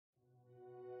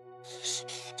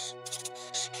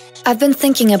I've been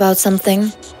thinking about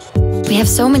something. We have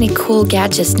so many cool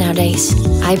gadgets nowadays.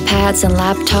 iPads and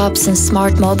laptops and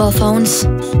smart mobile phones.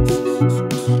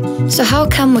 So how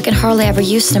come we can hardly ever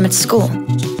use them at school?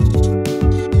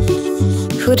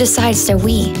 Who decides that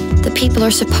we, the people who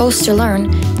are supposed to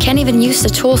learn, can't even use the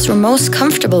tools we're most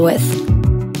comfortable with?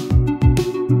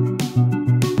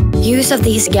 Use of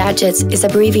these gadgets is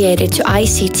abbreviated to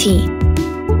ICT,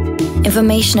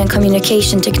 Information and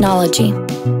Communication Technology.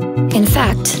 In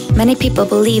fact, many people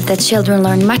believe that children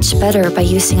learn much better by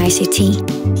using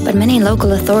ICT, but many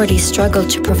local authorities struggle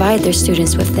to provide their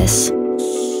students with this.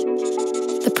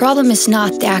 The problem is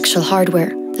not the actual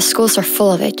hardware, the schools are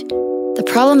full of it. The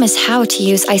problem is how to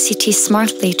use ICT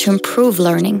smartly to improve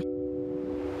learning.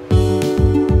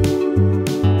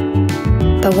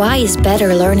 But why is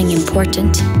better learning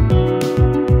important?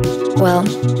 Well,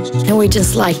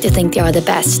 Norwegians like to think they are the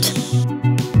best.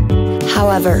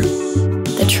 However,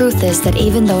 the truth is that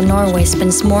even though Norway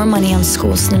spends more money on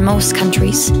schools than most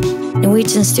countries,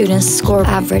 Norwegian students score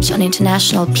average on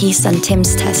international PISA and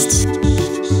TIMSS tests.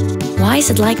 Why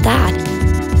is it like that?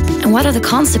 And what are the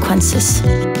consequences?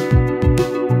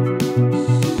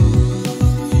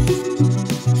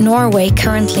 Norway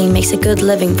currently makes a good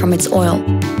living from its oil.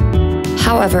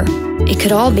 However, it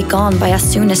could all be gone by as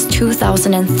soon as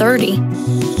 2030.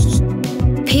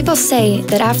 People say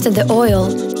that after the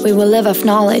oil, we will live off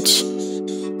knowledge.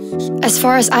 As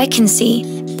far as I can see,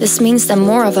 this means that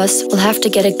more of us will have to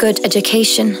get a good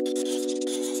education.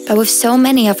 But with so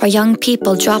many of our young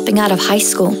people dropping out of high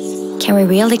school, can we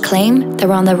really claim that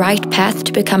we're on the right path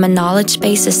to become a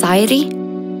knowledge-based society?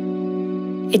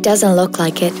 It doesn't look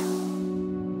like it.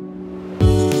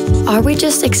 Are we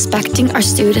just expecting our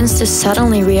students to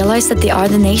suddenly realize that they are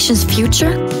the nation's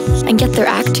future and get their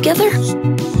act together?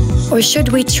 Or should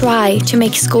we try to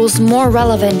make schools more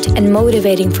relevant and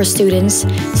motivating for students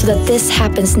so that this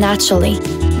happens naturally?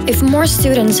 If more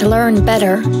students learn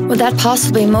better, would that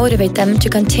possibly motivate them to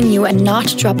continue and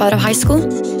not drop out of high school?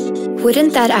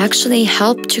 Wouldn't that actually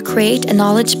help to create a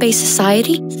knowledge-based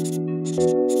society?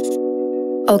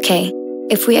 Okay,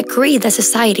 if we agree that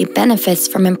society benefits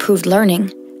from improved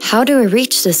learning, how do we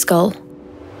reach this goal?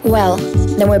 Well,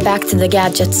 then we're back to the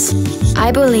gadgets.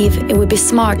 I believe it would be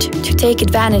smart to take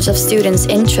advantage of students'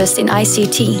 interest in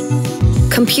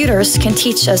ICT. Computers can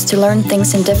teach us to learn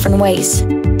things in different ways.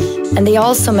 And they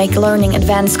also make learning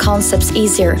advanced concepts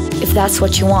easier, if that's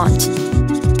what you want.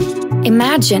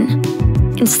 Imagine,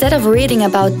 instead of reading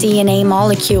about DNA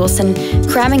molecules and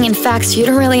cramming in facts you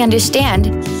don't really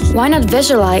understand, why not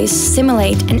visualize,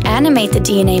 simulate, and animate the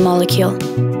DNA molecule?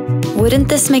 Wouldn't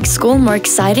this make school more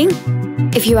exciting?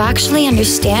 If you actually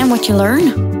understand what you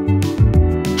learn?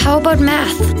 How about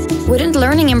math? Wouldn't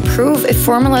learning improve if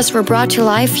formulas were brought to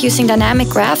life using dynamic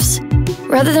graphs,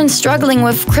 rather than struggling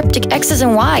with cryptic X's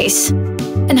and Y's?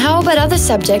 And how about other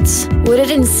subjects? Would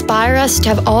it inspire us to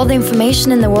have all the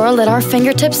information in the world at our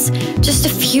fingertips, just a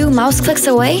few mouse clicks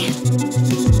away?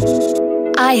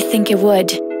 I think it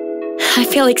would. I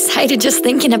feel excited just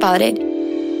thinking about it.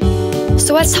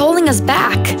 So what's holding us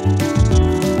back?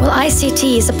 Well,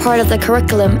 ICT is a part of the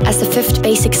curriculum as the 5th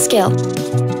basic skill.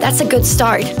 That's a good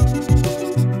start.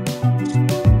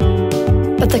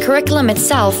 But the curriculum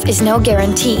itself is no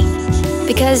guarantee,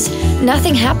 because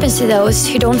nothing happens to those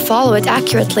who don't follow it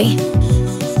accurately.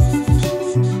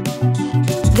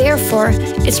 Therefore,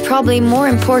 it's probably more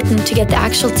important to get the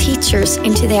actual teachers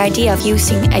into the idea of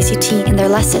using ICT in their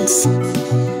lessons.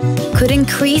 Could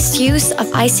increased use of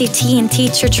ICT in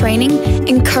teacher training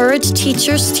encourage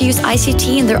teachers to use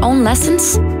ICT in their own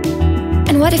lessons?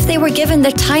 And what if they were given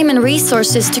the time and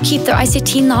resources to keep their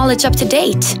ICT knowledge up to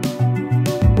date?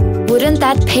 Wouldn't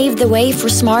that pave the way for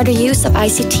smarter use of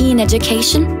ICT in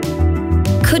education?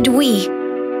 Could we,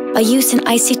 by using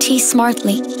ICT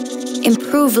smartly,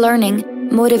 improve learning,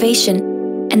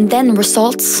 motivation, and then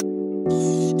results?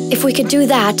 If we could do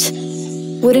that,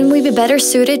 wouldn't we be better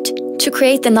suited to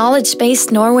create the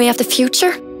knowledge-based Norway of the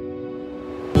future?